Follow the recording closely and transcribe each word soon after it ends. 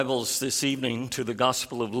Bibles this evening to the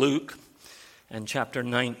Gospel of Luke and chapter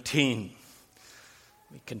 19.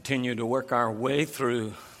 We continue to work our way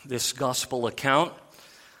through this gospel account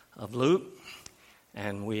of Luke,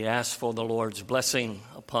 and we ask for the Lord's blessing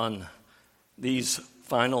upon these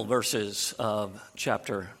final verses of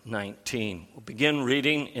chapter 19. We'll begin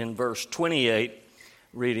reading in verse 28,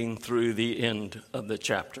 reading through the end of the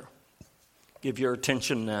chapter. Give your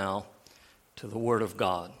attention now to the Word of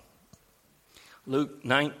God. Luke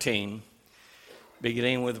 19,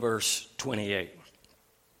 beginning with verse 28.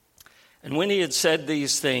 And when he had said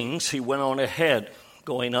these things, he went on ahead,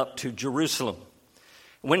 going up to Jerusalem.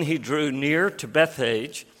 When he drew near to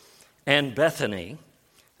Bethphage and Bethany,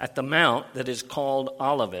 at the mount that is called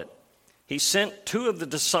Olivet, he sent two of the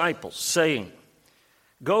disciples, saying,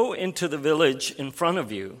 Go into the village in front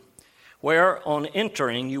of you, where on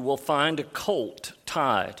entering you will find a colt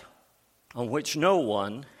tied, on which no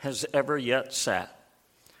one has ever yet sat.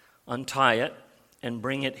 Untie it and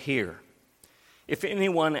bring it here. If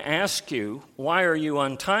anyone asks you, Why are you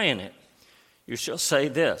untying it? You shall say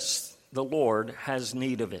this, The Lord has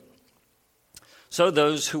need of it. So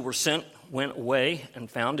those who were sent went away and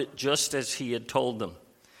found it just as he had told them.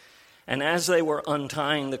 And as they were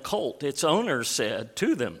untying the colt, its owner said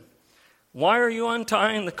to them, Why are you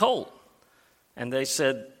untying the colt? And they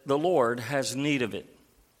said, The Lord has need of it.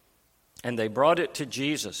 And they brought it to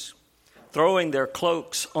Jesus. Throwing their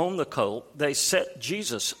cloaks on the colt, they set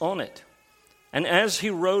Jesus on it. And as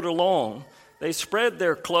he rode along, they spread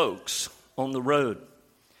their cloaks on the road.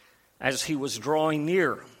 As he was drawing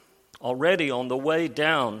near, already on the way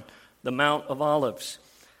down the Mount of Olives,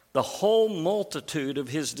 the whole multitude of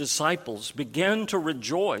his disciples began to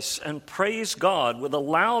rejoice and praise God with a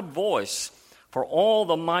loud voice for all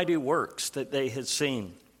the mighty works that they had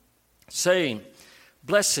seen, saying,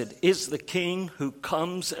 Blessed is the King who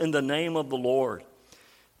comes in the name of the Lord.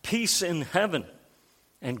 Peace in heaven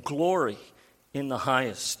and glory in the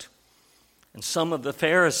highest. And some of the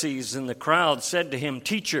Pharisees in the crowd said to him,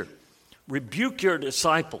 Teacher, rebuke your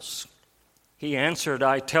disciples. He answered,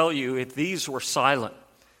 I tell you, if these were silent,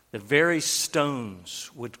 the very stones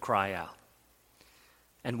would cry out.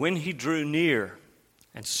 And when he drew near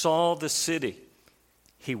and saw the city,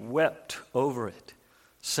 he wept over it,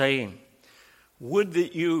 saying, Would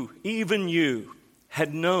that you, even you,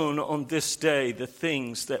 had known on this day the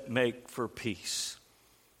things that make for peace.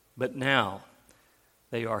 But now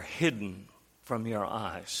they are hidden from your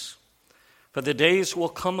eyes. For the days will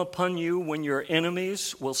come upon you when your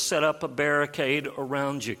enemies will set up a barricade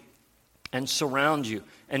around you and surround you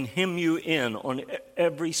and hem you in on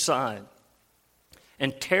every side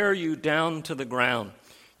and tear you down to the ground,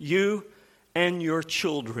 you and your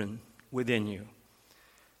children within you.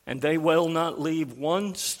 And they will not leave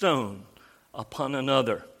one stone upon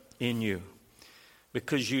another in you,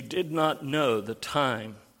 because you did not know the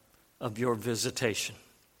time of your visitation.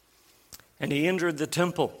 And he entered the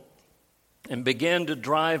temple and began to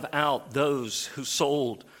drive out those who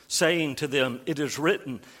sold, saying to them, It is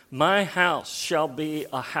written, My house shall be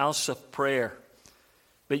a house of prayer,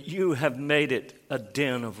 but you have made it a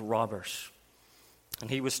den of robbers. And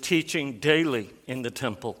he was teaching daily in the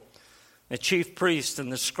temple. The chief priests and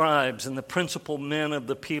the scribes and the principal men of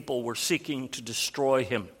the people were seeking to destroy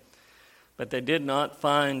him, but they did not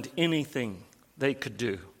find anything they could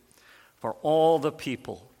do, for all the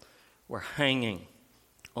people were hanging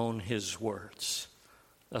on his words.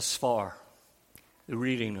 Thus far, the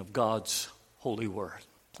reading of God's holy word.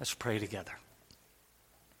 Let's pray together.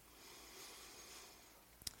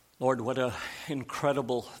 Lord, what an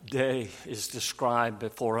incredible day is described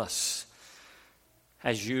before us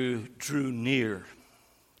as you drew near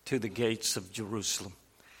to the gates of Jerusalem.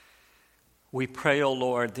 We pray, O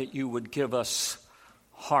Lord, that you would give us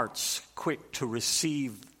hearts quick to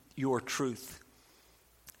receive your truth,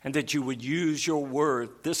 and that you would use your word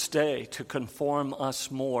this day to conform us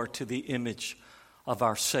more to the image of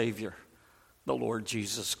our Savior, the Lord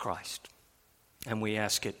Jesus Christ. And we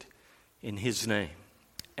ask it in his name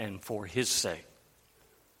and for his sake.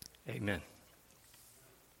 Amen.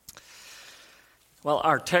 Well,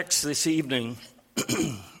 our text this evening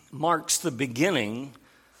marks the beginning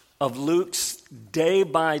of Luke's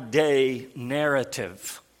day-by-day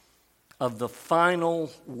narrative of the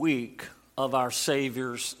final week of our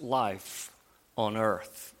Savior's life on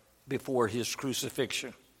earth before his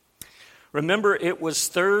crucifixion. Remember, it was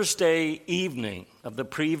Thursday evening of the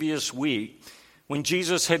previous week when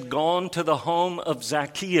Jesus had gone to the home of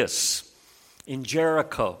Zacchaeus in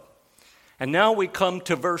Jericho. And now we come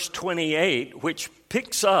to verse 28, which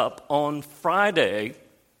picks up on Friday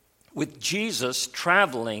with Jesus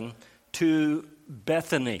traveling to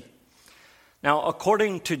Bethany. Now,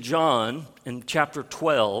 according to John in chapter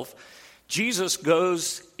 12, Jesus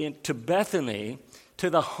goes into Bethany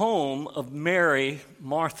to the home of Mary,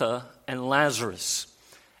 Martha, and Lazarus.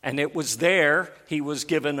 And it was there he was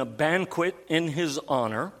given a banquet in his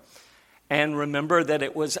honor. And remember that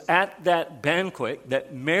it was at that banquet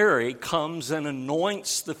that Mary comes and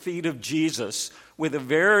anoints the feet of Jesus with a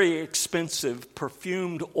very expensive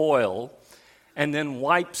perfumed oil and then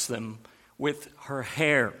wipes them with her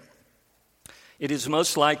hair. It is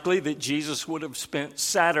most likely that Jesus would have spent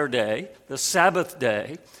Saturday, the Sabbath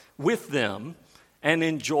day, with them and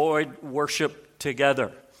enjoyed worship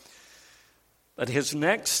together. But his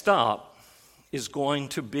next stop is going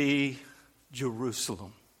to be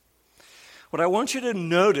Jerusalem. What I want you to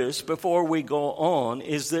notice before we go on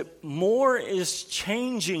is that more is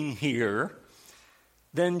changing here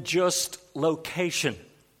than just location.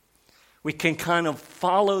 We can kind of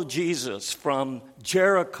follow Jesus from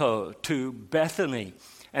Jericho to Bethany,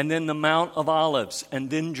 and then the Mount of Olives, and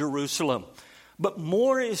then Jerusalem. But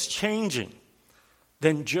more is changing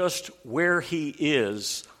than just where he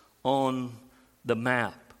is on the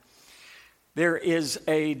map. There is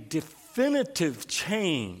a definitive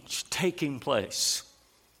change taking place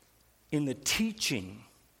in the teaching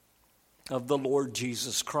of the Lord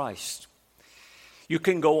Jesus Christ. You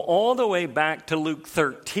can go all the way back to Luke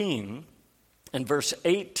 13 and verse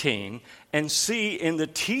 18 and see in the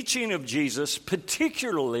teaching of Jesus,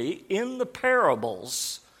 particularly in the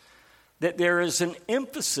parables, that there is an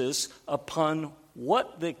emphasis upon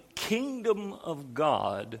what the kingdom of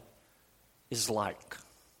God is like.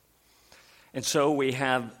 And so we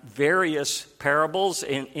have various parables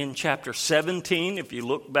in chapter 17. If you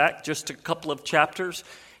look back just a couple of chapters,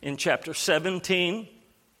 in chapter 17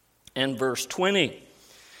 and verse 20,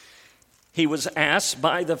 he was asked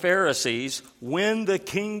by the Pharisees when the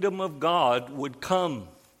kingdom of God would come.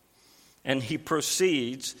 And he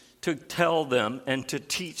proceeds to tell them and to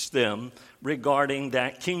teach them regarding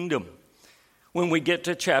that kingdom. When we get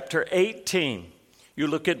to chapter 18, you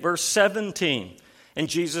look at verse 17, and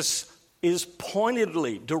Jesus is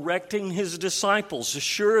pointedly directing his disciples.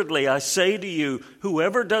 Assuredly, I say to you,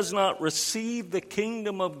 whoever does not receive the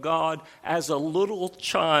kingdom of God as a little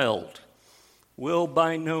child will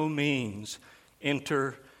by no means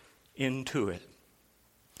enter into it.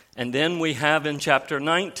 And then we have in chapter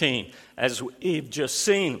 19, as we've just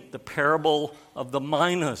seen, the parable of the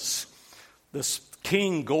minas, this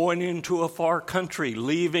king going into a far country,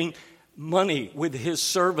 leaving money with his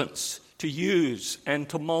servants to use and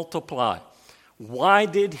to multiply. Why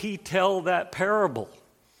did he tell that parable?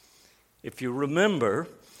 If you remember,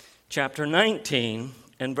 chapter 19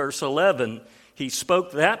 and verse 11, he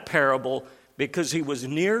spoke that parable because he was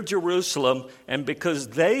near Jerusalem and because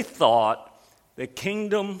they thought the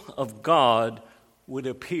kingdom of God would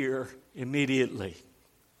appear immediately.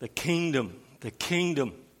 The kingdom, the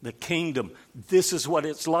kingdom, the kingdom. This is what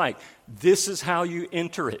it's like. This is how you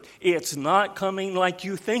enter it. It's not coming like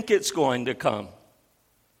you think it's going to come.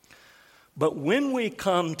 But when we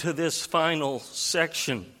come to this final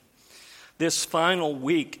section, this final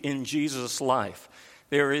week in Jesus' life,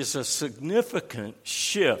 there is a significant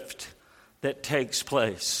shift that takes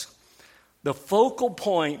place. The focal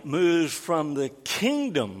point moves from the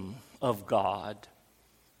kingdom of God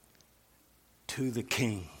to the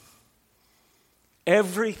king.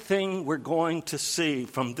 Everything we're going to see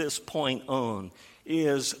from this point on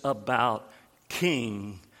is about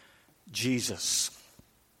King Jesus.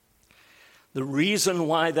 The reason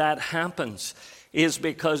why that happens is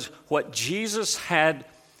because what Jesus had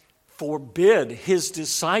forbid his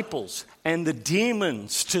disciples and the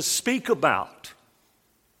demons to speak about,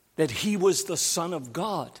 that he was the Son of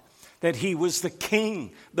God, that he was the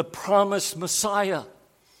King, the promised Messiah.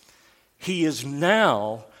 He is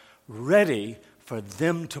now ready for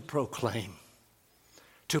them to proclaim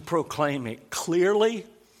it clearly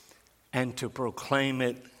and to proclaim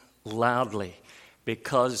it loudly,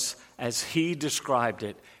 because as he described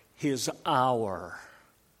it, his hour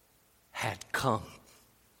had come.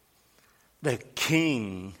 The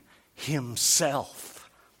King himself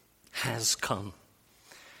has come.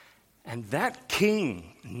 And that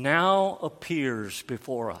King now appears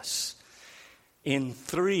before us in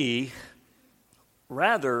three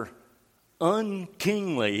rather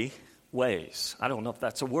unkingly ways. I don't know if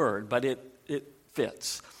that's a word, but it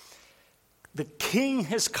fits. The King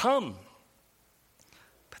has come,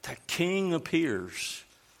 but that King appears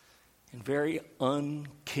in very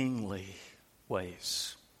unkingly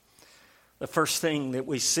ways. The first thing that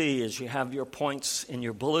we see as you have your points in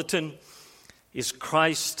your bulletin is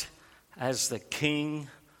Christ as the King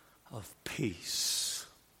of peace.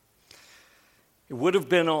 It would have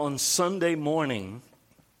been on Sunday morning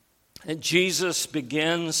that Jesus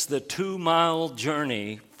begins the 2-mile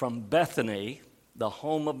journey from Bethany, the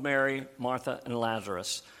home of Mary, Martha, and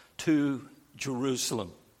Lazarus, to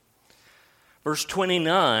Jerusalem. Verse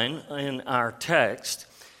 29 in our text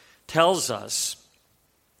tells us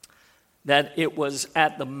that it was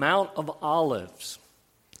at the Mount of Olives.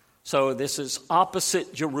 So this is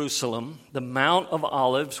opposite Jerusalem, the Mount of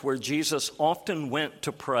Olives, where Jesus often went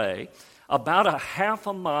to pray, about a half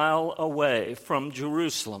a mile away from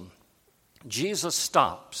Jerusalem. Jesus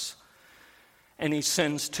stops, and he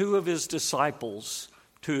sends 2 of his disciples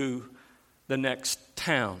to the next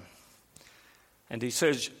town. And he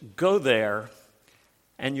says, go there,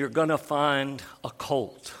 and you're going to find a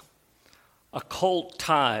colt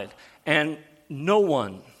tied. And no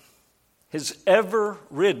one has ever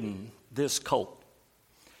ridden this colt.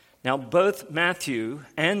 Now, both Matthew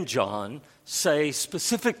and John say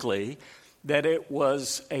specifically that it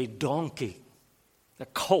was a donkey. The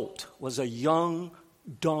colt was a young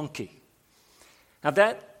donkey. Now,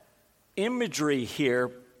 that imagery here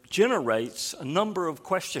generates a number of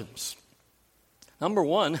questions. Number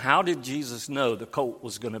one, how did Jesus know the colt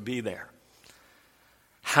was going to be there?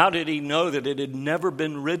 How did he know that it had never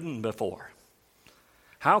been ridden before?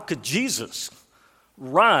 How could Jesus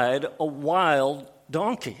ride a wild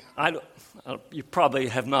donkey? You probably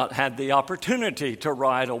have not had the opportunity to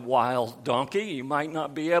ride a wild donkey. You might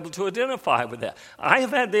not be able to identify with that. I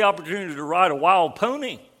have had the opportunity to ride a wild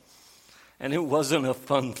pony, and it wasn't a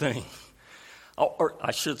fun thing. Or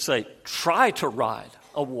I should say, try to ride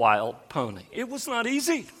a wild pony. It was not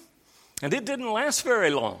easy, and it didn't last very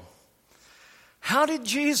long. How did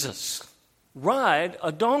Jesus ride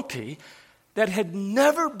a donkey that had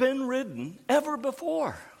never been ridden ever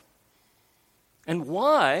before? And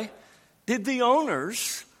why did the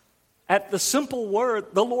owners, at the simple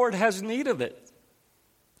word, the Lord has need of it,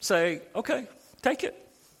 say, okay, take it?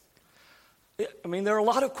 I mean, there are a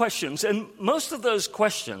lot of questions, and most of those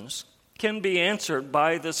questions can be answered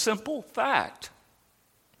by the simple fact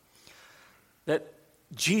that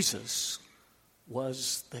Jesus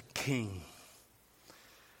was the king.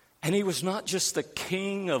 And he was not just the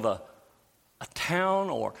king of a town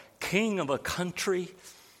or king of a country.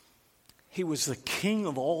 He was the king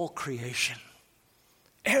of all creation.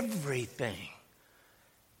 Everything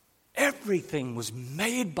was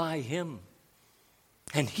made by him.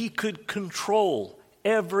 And he could control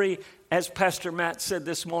as Pastor Matt said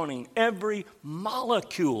this morning, every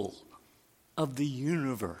molecule of the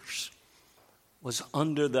universe was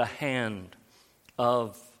under the hand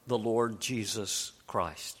of the Lord Jesus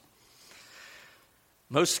Christ.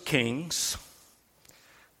 Most kings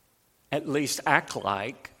at least act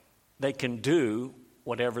like they can do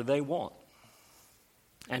whatever they want.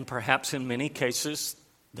 And perhaps in many cases,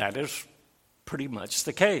 that is pretty much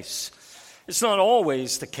the case. It's not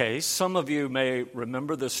always the case. Some of you may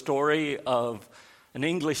remember the story of an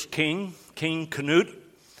English king, King Canute,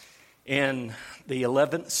 in the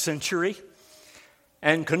 11th century.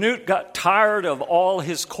 And Canute got tired of all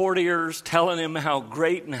his courtiers telling him how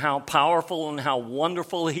great and how powerful and how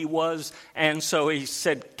wonderful he was. And so he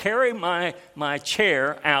said, carry my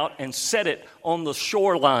chair out and set it on the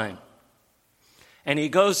shoreline. And he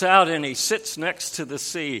goes out and he sits next to the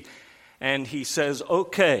sea. And he says,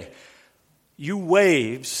 okay, you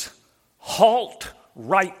waves, halt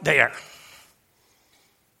right there.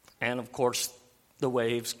 And of course, the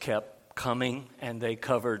waves kept coming, and they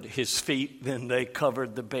covered his feet, then they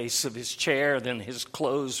covered the base of his chair, then his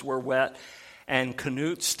clothes were wet. And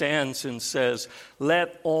Canute stands and says,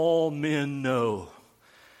 let all men know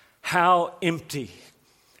how empty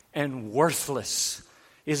and worthless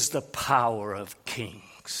is the power of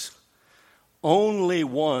kings. Only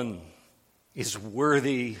one is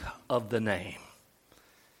worthy of the name.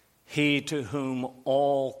 He to whom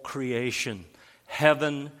all creation,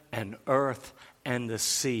 heaven and earth and the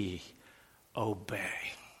sea,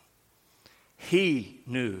 obey. He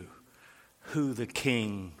knew who the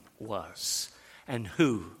king was and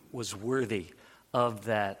who was worthy of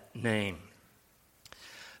that name.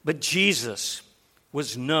 But Jesus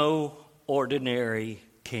was no ordinary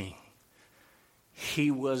king.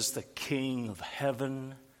 He was the King of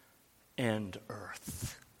heaven and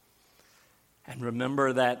earth. And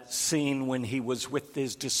remember that scene when he was with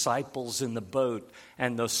his disciples in the boat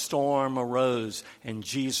and the storm arose and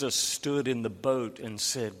Jesus stood in the boat and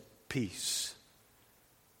said, peace,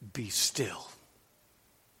 be still.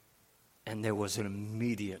 And there was an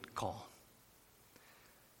immediate calm.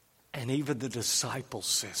 And even the disciples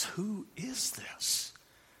says, who is this?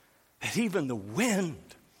 That even the wind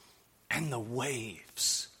and the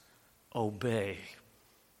waves obey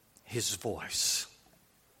his voice.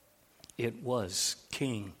 It was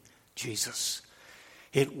King Jesus.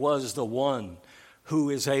 It was the one who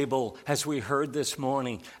is able, as we heard this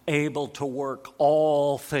morning, able to work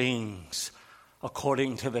all things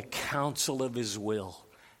according to the counsel of his will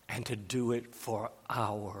and to do it for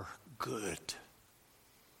our good.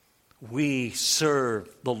 We serve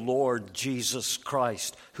the Lord Jesus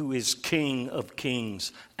Christ, who is King of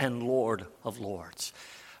kings and Lord of lords.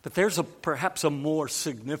 But there's perhaps a more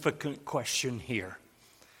significant question here,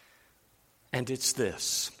 and it's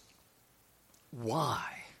this. Why?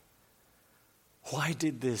 Why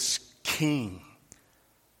did this king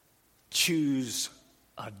choose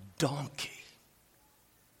a donkey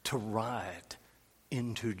to ride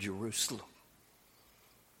into Jerusalem?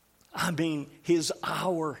 I mean, his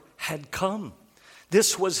hour had come.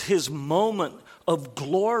 This was his moment of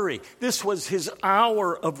glory. This was his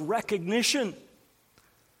hour of recognition.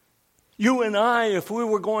 You and I, if we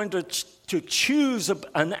were going to choose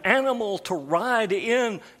an animal to ride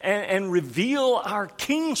in and reveal our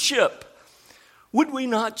kingship, would we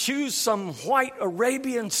not choose some white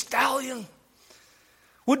Arabian stallion?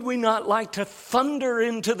 Would we not like to thunder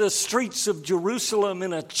into the streets of Jerusalem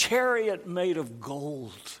in a chariot made of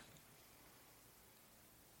gold?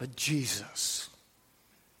 But Jesus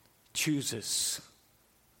chooses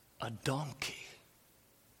a donkey,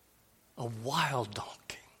 a wild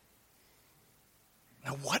donkey.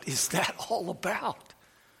 Now, what is that all about?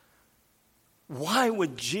 Why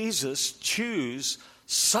would Jesus choose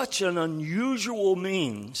such an unusual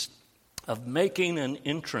means of making an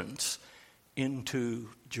entrance into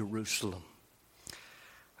Jerusalem?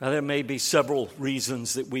 Now, there may be several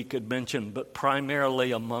reasons that we could mention, but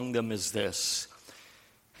primarily among them is this.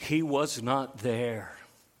 He was not there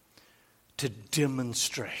to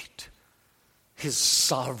demonstrate his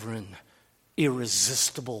sovereign,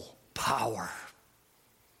 irresistible power.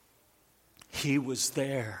 He was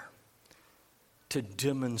there to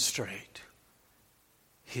demonstrate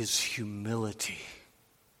his humility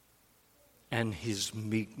and his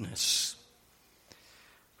meekness.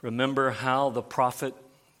 Remember how the prophet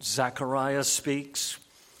Zechariah speaks?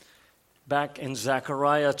 Back in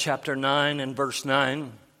Zechariah chapter 9 and verse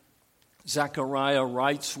 9, Zechariah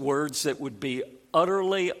writes words that would be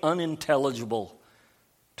utterly unintelligible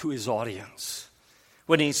to his audience.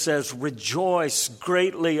 When he says, "Rejoice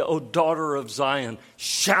greatly, O daughter of Zion.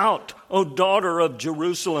 Shout, O daughter of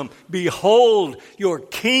Jerusalem. Behold, your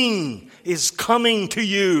king is coming to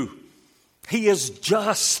you. He is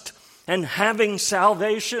just and having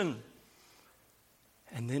salvation."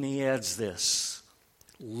 And then he adds this,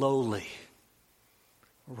 lowly,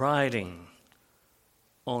 riding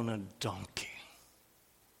on a donkey.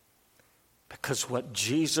 Because what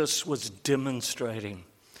Jesus was demonstrating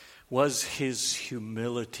was his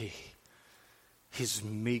humility, his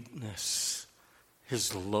meekness,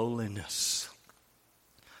 his lowliness.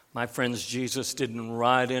 My friends, Jesus didn't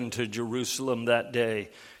ride into Jerusalem that day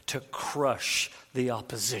to crush the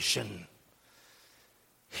opposition.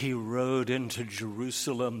 He rode into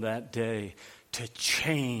Jerusalem that day to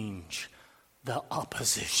change the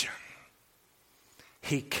opposition.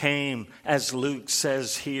 He came, as Luke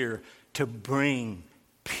says here, to bring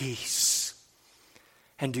peace.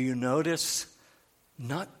 And do you notice?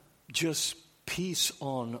 Not just peace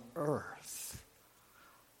on earth.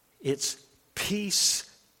 It's peace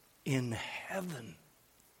in heaven.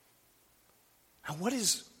 Now, what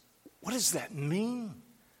does that mean?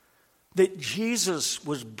 That Jesus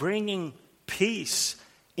was bringing peace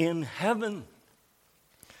in heaven.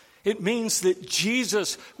 It means that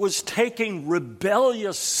Jesus was taking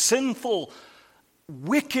rebellious, sinful,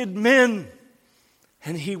 wicked men,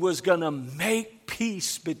 and he was going to make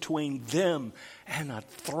peace between them and a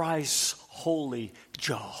thrice holy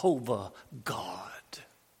Jehovah God.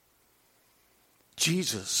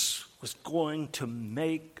 Jesus was going to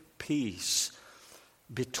make peace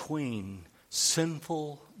between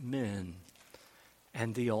sinful men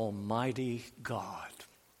and the Almighty God.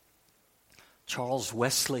 Charles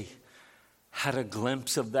Wesley had a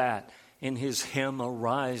glimpse of that in his hymn,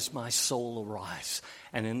 "Arise, my soul, arise."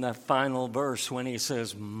 And in that final verse when he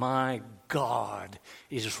says, "My God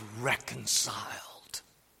is reconciled."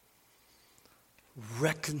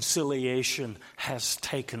 Reconciliation has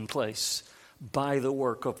taken place by the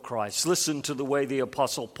work of Christ. Listen to the way the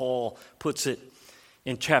Apostle Paul puts it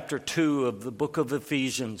in chapter 2 of the book of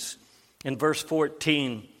Ephesians. In verse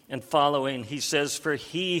 14 and following, he says, "For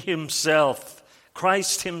he himself,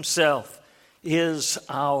 Christ himself, is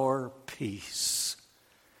our peace.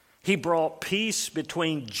 He brought peace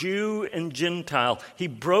between Jew and Gentile. He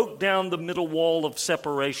broke down the middle wall of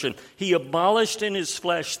separation. He abolished in his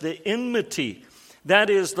flesh the enmity That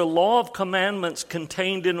is, the law of commandments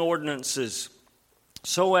contained in ordinances,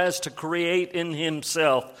 so as to create in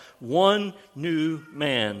himself one new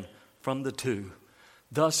man from the two,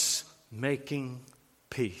 thus making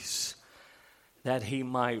peace, that he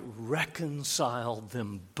might reconcile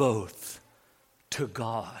them both to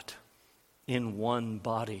God in one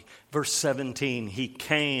body. Verse 17, he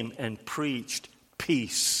came and preached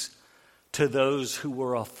peace to those who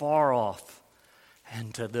were afar off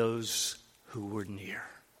and to those who were near.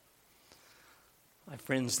 My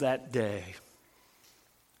friends, that day,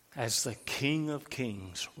 as the King of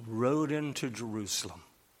Kings rode into Jerusalem,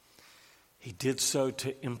 he did so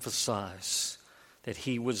to emphasize that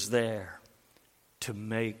he was there to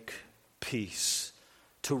make peace,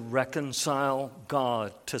 to reconcile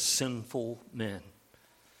God to sinful men.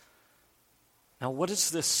 Now, what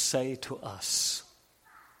does this say to us?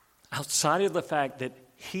 Outside of the fact that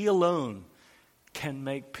he alone can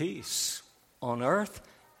make peace on earth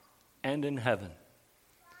and in heaven.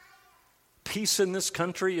 Peace in this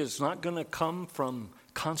country is not going to come from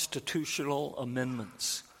constitutional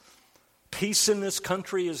amendments. Peace in this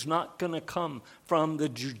country is not going to come from the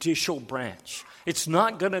judicial branch. It's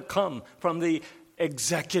not going to come from the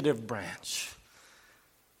executive branch.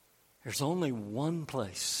 There's only one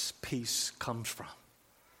place peace comes from,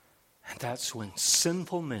 and that's when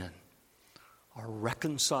sinful men are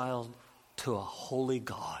reconciled to a holy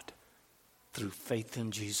God through faith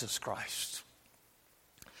in Jesus Christ.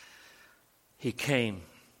 He came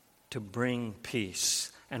to bring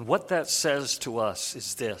peace. And what that says to us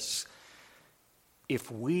is this: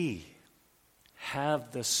 if we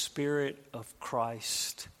have the Spirit of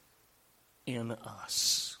Christ in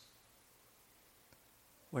us,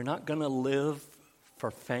 we're not going to live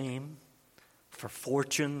for fame, for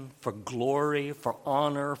fortune, for glory, for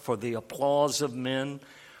honor, for the applause of men.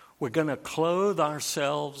 We're going to clothe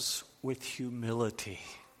ourselves with humility.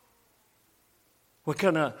 We're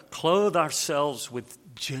going to clothe ourselves with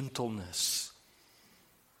gentleness,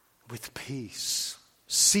 with peace,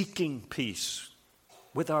 seeking peace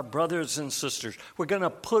with our brothers and sisters. We're going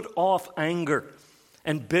to put off anger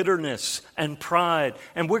and bitterness and pride,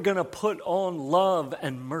 and we're going to put on love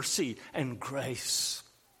and mercy and grace.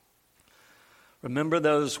 Remember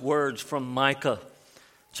those words from Micah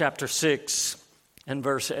chapter 6 and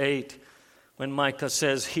verse 8, when Micah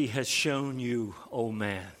says, "He has shown you, O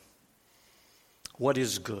man, what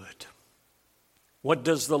is good. What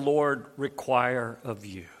does the Lord require of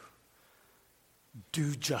you?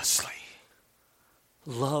 Do justly,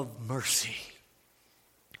 love mercy,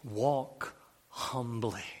 walk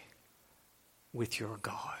humbly with your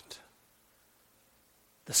God."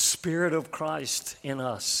 The Spirit of Christ in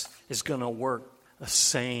us is going to work the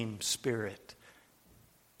same Spirit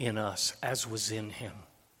in us as was in him.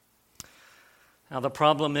 Now, the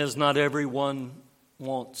problem is not everyone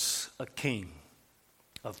wants a king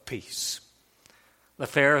of peace. The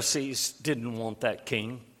Pharisees didn't want that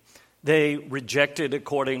king. They rejected,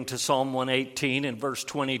 according to Psalm 118 and verse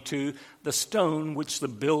 22, the stone which the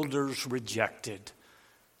builders rejected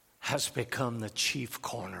has become the chief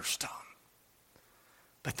cornerstone.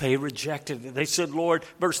 But they rejected it. They said, Lord,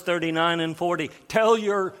 verse 39 and 40, tell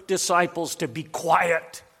your disciples to be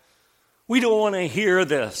quiet. We don't want to hear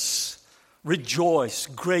this. Rejoice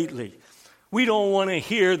greatly. We don't want to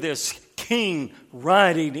hear this king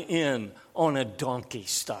riding in on a donkey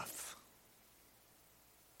stuff.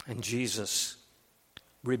 And Jesus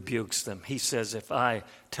rebukes them. He says, if I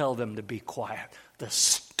tell them to be quiet, the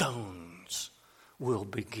stones will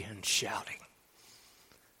begin shouting.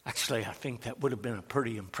 Actually, I think that would have been a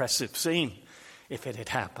pretty impressive scene if it had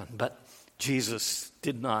happened. But Jesus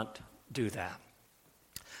did not do that.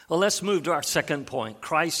 Well, let's move to our second point.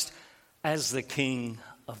 Christ as the King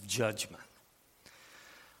of judgment.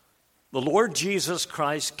 The Lord Jesus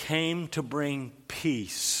Christ came to bring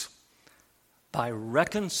peace by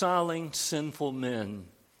reconciling sinful men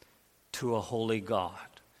to a holy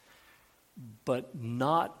God, but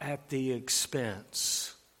not at the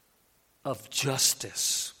expense of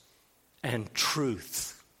justice and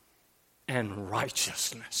truth and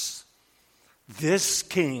righteousness. This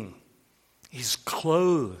King is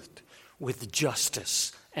clothed with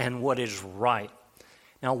justice and what is right.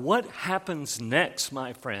 Now, what happens next,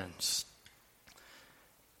 my friends,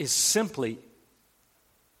 is simply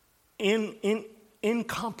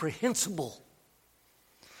incomprehensible.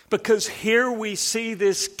 Because here we see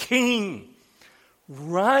this king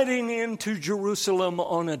riding into Jerusalem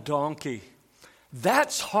on a donkey.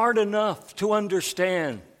 That's hard enough to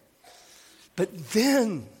understand. But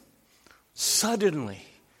then, suddenly,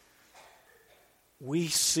 we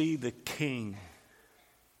see the king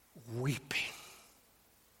weeping.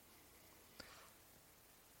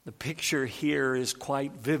 The picture here is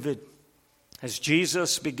quite vivid. As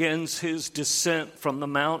Jesus begins his descent from the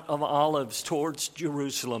Mount of Olives towards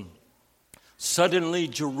Jerusalem, suddenly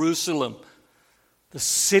Jerusalem, the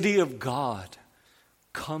city of God,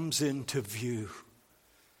 comes into view.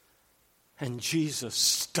 And Jesus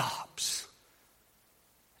stops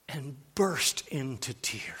and bursts into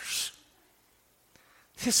tears.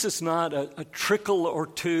 This is not a trickle or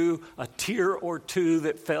two, a tear or two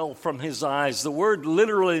that fell from his eyes. The word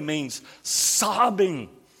literally means sobbing,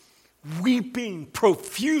 weeping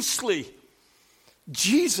profusely.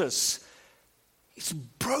 Jesus is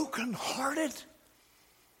brokenhearted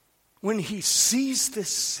when he sees this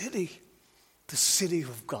city, the city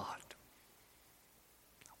of God.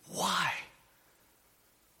 Why?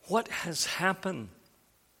 What has happened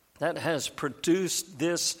that has produced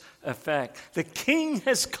this effect? The King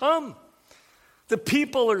has come. The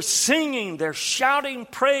people are singing, they're shouting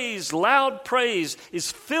praise, loud praise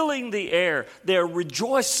is filling the air. They're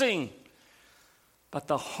rejoicing. But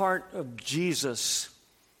the heart of Jesus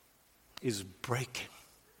is breaking.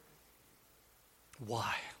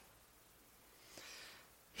 Why?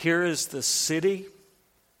 Here is the city,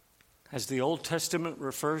 as the Old Testament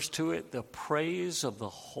refers to it, the praise of the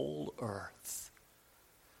whole earth.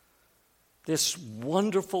 This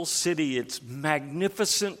wonderful city, its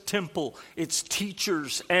magnificent temple, its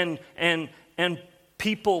teachers and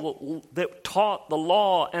people that taught the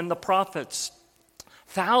law and the prophets.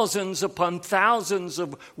 Thousands upon thousands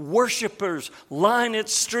of worshipers line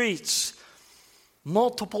its streets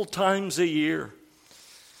multiple times a year.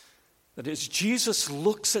 But as Jesus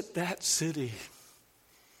looks at that city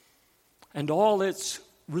and all its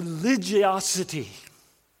religiosity,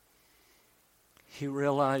 he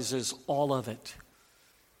realizes all of it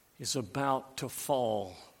is about to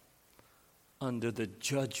fall under the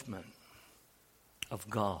judgment of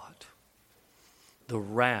God, the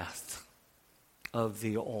wrath of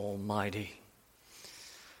the Almighty.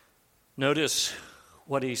 Notice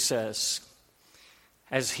what he says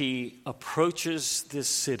as he approaches this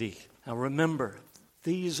city. Now remember,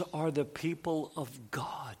 these are the people of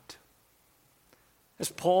God.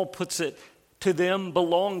 As Paul puts it, to them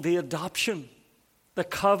belong the adoption, the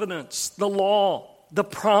covenants, the law, the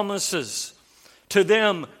promises. To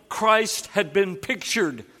them, Christ had been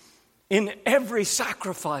pictured in every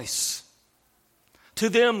sacrifice. To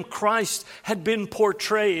them, Christ had been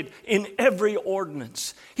portrayed in every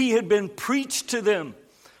ordinance. He had been preached to them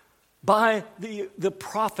by the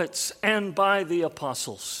prophets and by the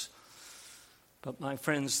apostles. But my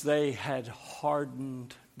friends, they had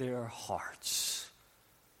hardened their hearts,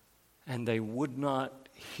 and they would not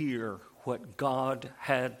hear what God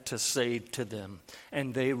had to say to them.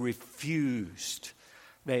 And they refused.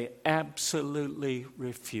 They absolutely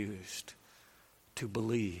refused to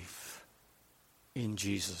believe in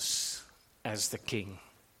Jesus as the King.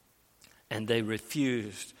 And they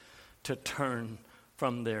refused to turn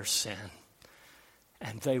from their sin.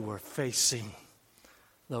 And they were facing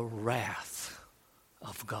the wrath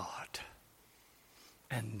of God.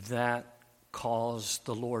 And that caused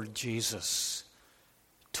the Lord Jesus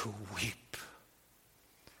to weep.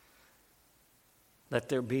 Let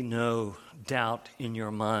there be no doubt in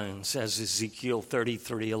your minds, as Ezekiel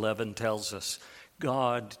 33:11 tells us,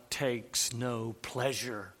 God takes no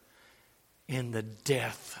pleasure in the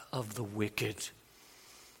death of the wicked.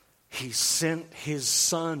 He sent his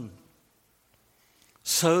Son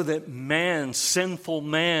so that man, sinful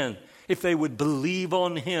man, if they would believe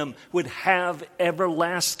on him, would have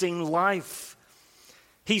everlasting life.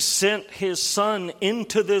 He sent his Son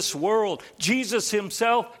into this world. Jesus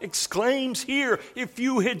himself exclaims here, if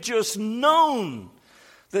you had just known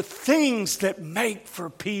the things that make for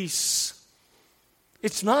peace.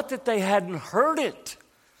 It's not that they hadn't heard it.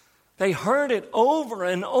 They heard it over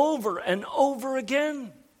and over and over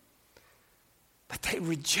again. But they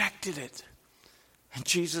rejected it. And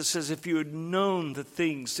Jesus says, if you had known the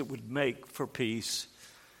things that would make for peace,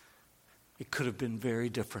 it could have been very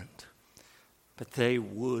different. But they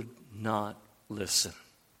would not listen.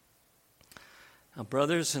 Now,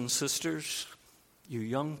 brothers and sisters, you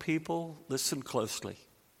young people, listen closely.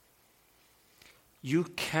 You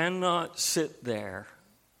cannot sit there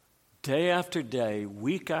day after day,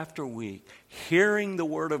 week after week, hearing the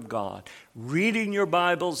Word of God, reading your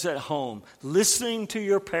Bibles at home, listening to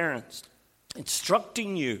your parents,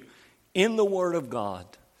 instructing you in the Word of God,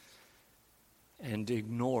 and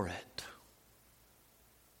ignore it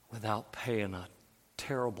without paying a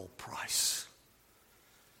terrible price.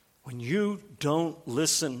 When you don't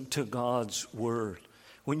listen to God's Word,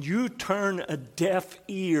 when you turn a deaf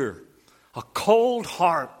ear, a cold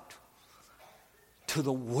heart to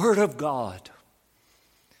the Word of God,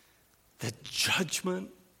 the judgment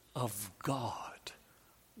of God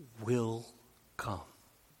will come.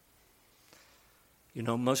 You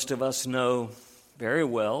know, most of us know very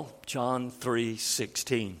well John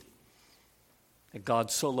 3:16. That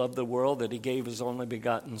God so loved the world that he gave his only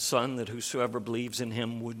begotten Son, that whosoever believes in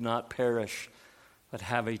him would not perish, but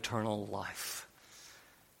have eternal life.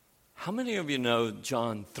 How many of you know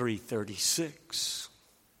John 3:36?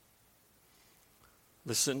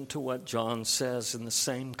 Listen to what John says in the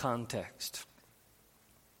same context.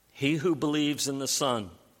 He who believes in the Son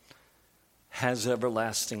has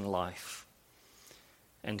everlasting life,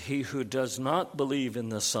 and he who does not believe in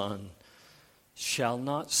the Son shall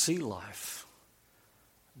not see life,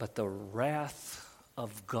 but the wrath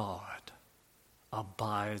of God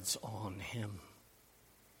abides on him.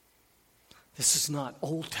 This is not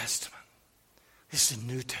Old Testament. This is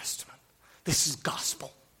New Testament. This is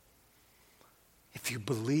gospel. If you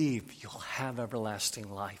believe, you'll have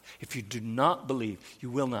everlasting life. If you do not believe,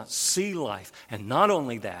 you will not see life. And not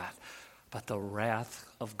only that, but the wrath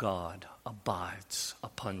of God abides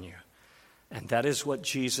upon you. And that is what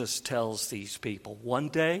Jesus tells these people. One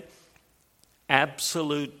day,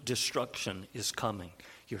 absolute destruction is coming.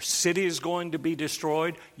 Your city is going to be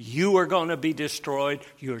destroyed. You are going to be destroyed.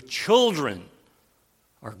 Your children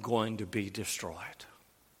are going to be destroyed.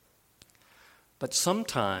 But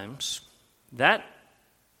sometimes that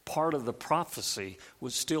part of the prophecy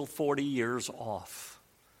was still 40 years off.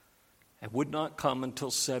 It would not come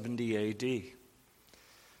until 70 A.D.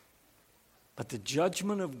 But the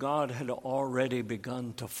judgment of God had already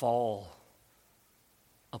begun to fall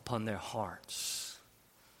upon their hearts.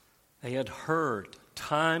 They had heard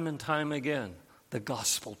time and time again the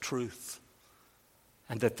gospel truth,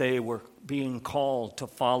 and that they were being called to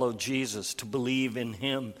follow Jesus, to believe in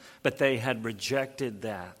him, but they had rejected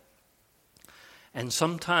that. And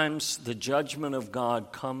sometimes the judgment of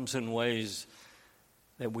God comes in ways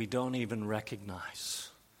that we don't even recognize.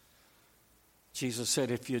 Jesus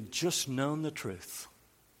said, if you'd just known the truth,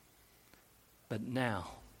 but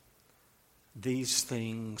now these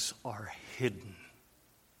things are hidden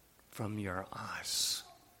from your eyes.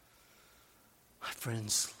 My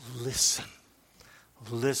friends, listen.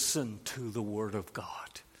 Listen to the Word of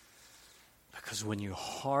God. Because when you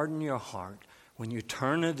harden your heart, when you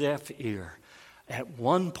turn a deaf ear, at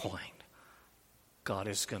one point, God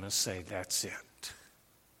is going to say, that's it.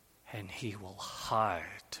 And he will hide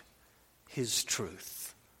his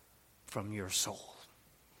truth from your soul.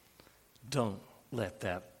 Don't let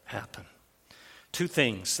that happen. Two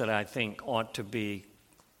things that I think ought to be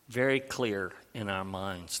very clear in our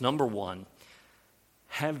minds. Number one,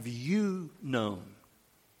 have you known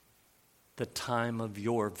the time of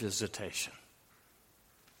your visitation?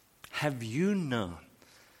 Have you known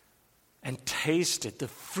and tasted the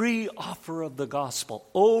free offer of the gospel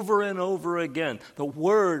over and over again? The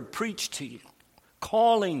word preached to you,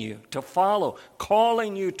 calling you to follow,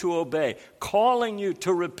 calling you to obey, calling you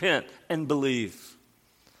to repent and believe.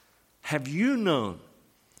 Have you known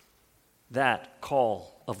that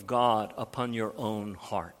call of God upon your own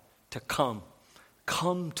heart to come?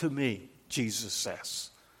 Come to me, Jesus says.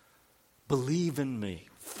 Believe in me.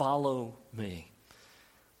 Follow me.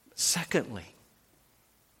 Secondly,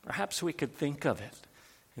 perhaps we could think of it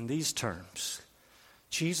in these terms.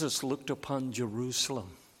 Jesus looked upon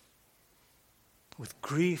Jerusalem with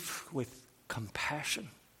grief, with compassion.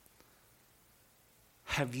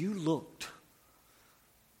 Have you looked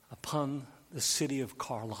upon the city of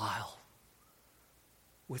Carlisle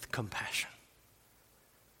with compassion?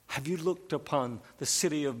 Have you looked upon the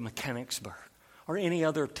city of Mechanicsburg or any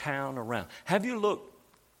other town around? Have you looked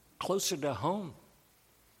closer to home?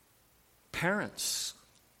 Parents,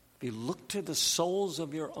 have you looked to the souls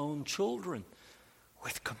of your own children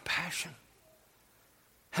with compassion?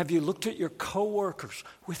 Have you looked at your coworkers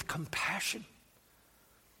with compassion?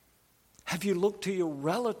 Have you looked to your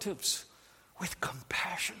relatives with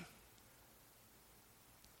compassion?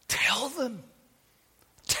 Tell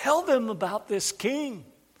them about this King.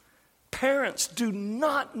 Parents, do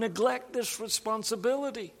not neglect this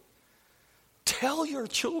responsibility. Tell your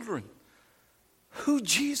children who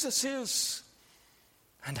Jesus is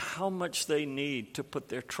and how much they need to put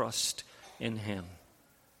their trust in him.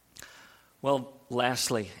 Well,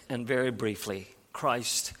 lastly, and very briefly,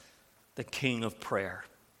 Christ, the King of prayer.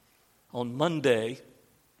 On Monday,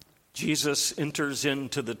 Jesus enters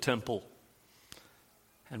into the temple,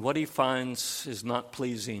 and what he finds is not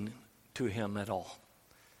pleasing to him at all.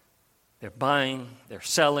 They're buying, they're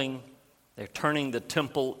selling, they're turning the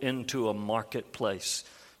temple into a marketplace,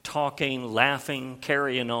 talking, laughing,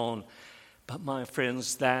 carrying on. But my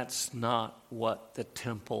friends, that's not what the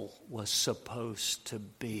temple was supposed to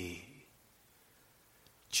be.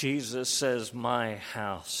 Jesus says, my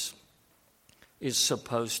house is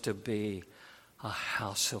supposed to be a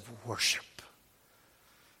house of worship.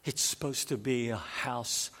 It's supposed to be a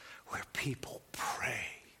house where people pray.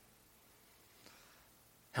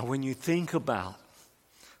 And when you think about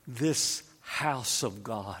this house of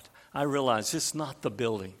God, I realize it's not the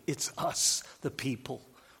building, it's us, the people.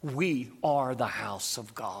 We are the house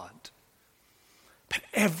of God. But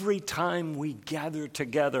every time we gather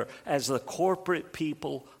together as the corporate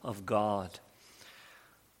people of God,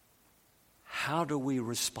 how do we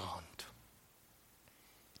respond?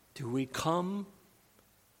 Do we come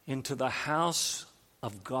into the house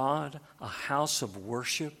of God, a house of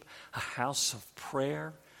worship, a house of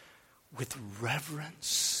prayer, with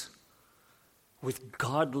reverence, with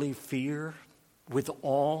godly fear, with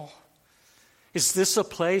awe? Is this a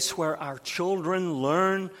place where our children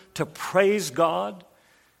learn to praise God,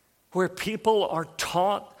 where people are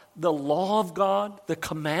taught the law of God, the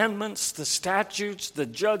commandments, the statutes, the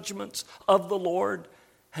judgments of the Lord,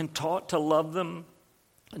 and taught to love them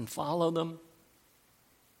and follow them?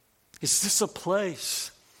 Is this a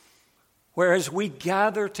place where, as we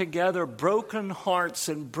gather together, broken hearts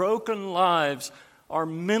and broken lives are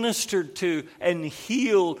ministered to and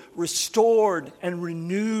healed, restored, and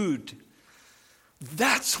renewed?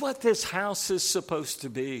 That's what this house is supposed to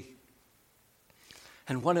be.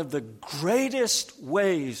 And one of the greatest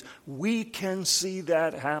ways we can see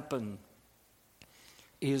that happen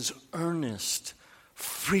is earnest,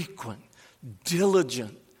 frequent,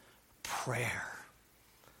 diligent prayer.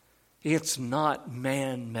 It's not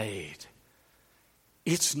man-made.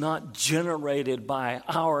 It's not generated by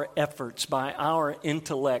our efforts, by our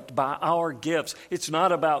intellect, by our gifts. It's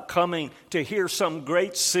not about coming to hear some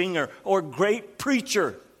great singer or great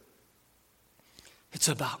preacher. It's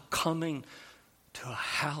about coming to a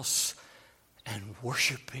house and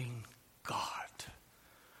worshiping God,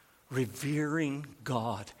 revering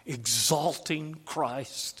God, exalting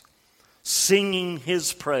Christ, singing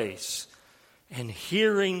His praise, and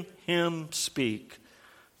hearing Him speak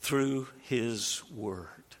through His Word.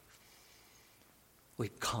 We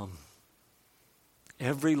come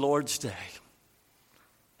every Lord's Day,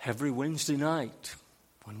 every Wednesday night,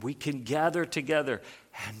 when we can gather together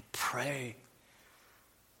and pray.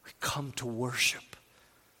 We come to worship.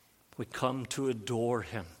 We come to adore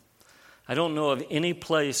Him. I don't know of any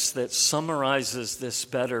place that summarizes this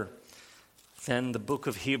better than the book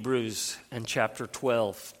of Hebrews and chapter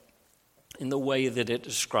 12 in the way that it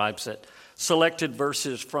describes it. Selected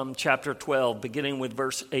verses from chapter 12, beginning with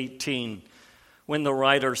verse 18, when the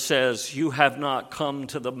writer says, "You have not come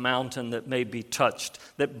to the mountain that may be touched,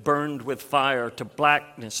 that burned with fire, to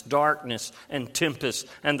blackness, darkness, and tempest,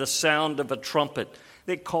 and the sound of a trumpet,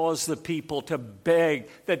 that caused the people to beg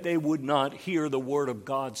that they would not hear the word of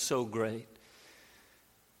God so great."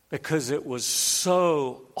 Because it was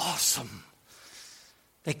so awesome.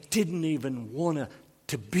 They didn't even want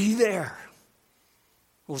to be there.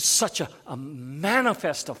 It was such a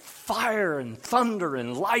manifest of fire and thunder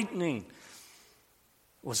and lightning.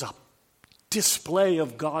 It was a display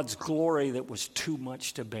of God's glory that was too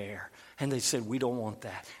much to bear. And they said, we don't want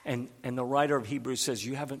that. And the writer of Hebrews says,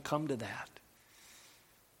 you haven't come to that.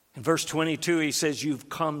 In verse 22, he says, you've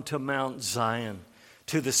come to Mount Zion,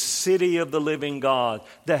 to the city of the living God,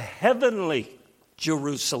 the heavenly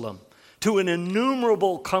Jerusalem, to an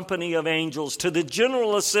innumerable company of angels, to the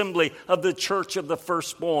general assembly of the church of the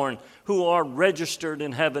firstborn who are registered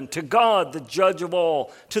in heaven, to God, the judge of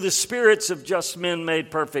all, to the spirits of just men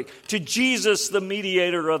made perfect, to Jesus, the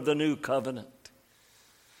mediator of the new covenant.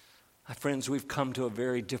 My friends, we've come to a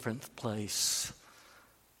very different place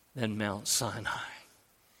than Mount Sinai.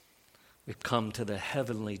 We've come to the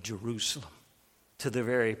heavenly Jerusalem, to the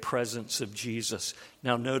very presence of Jesus.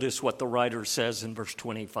 Now notice what the writer says in verse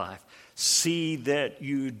 25. See that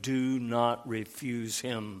you do not refuse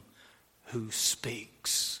him who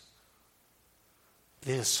speaks.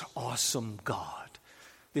 This awesome God,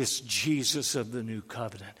 this Jesus of the new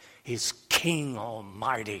covenant, is King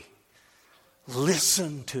Almighty.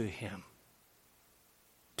 Listen to him.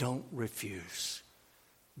 Don't refuse.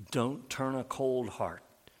 Don't turn a cold heart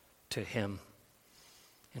to him.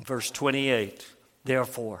 In verse 28,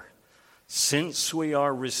 therefore, since we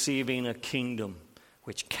are receiving a kingdom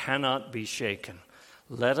which cannot be shaken,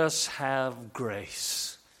 let us have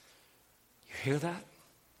grace. You hear that?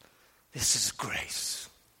 This is grace,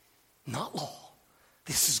 not law.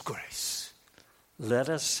 This is grace. Let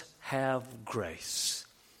us have grace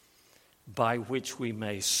by which we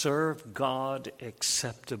may serve God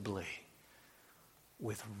acceptably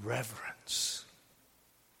with reverence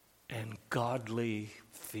and godly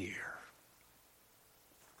fear.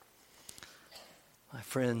 My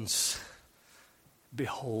friends,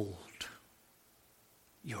 behold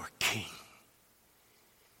your King.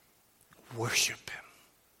 Worship him.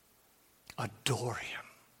 Adore him.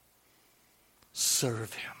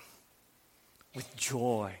 Serve him with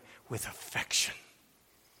joy, with affection,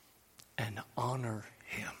 and honor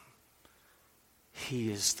him. He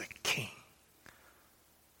is the King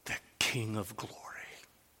of glory.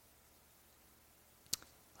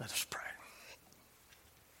 Let us pray.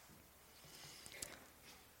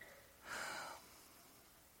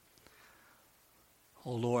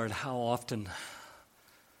 Oh Lord, how often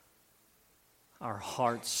our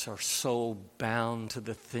hearts are so bound to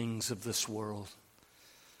the things of this world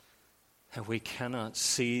that we cannot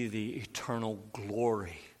see the eternal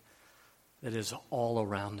glory that is all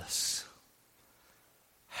around us.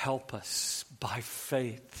 Help us by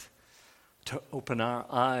faith to open our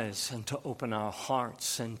eyes and to open our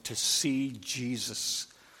hearts and to see Jesus,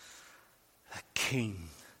 the King,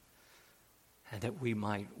 and that we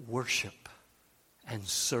might worship and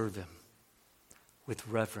serve him with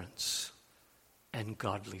reverence and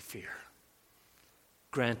godly fear.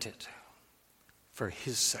 Grant it for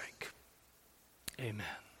his sake. Amen.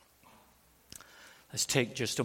 Let's take just a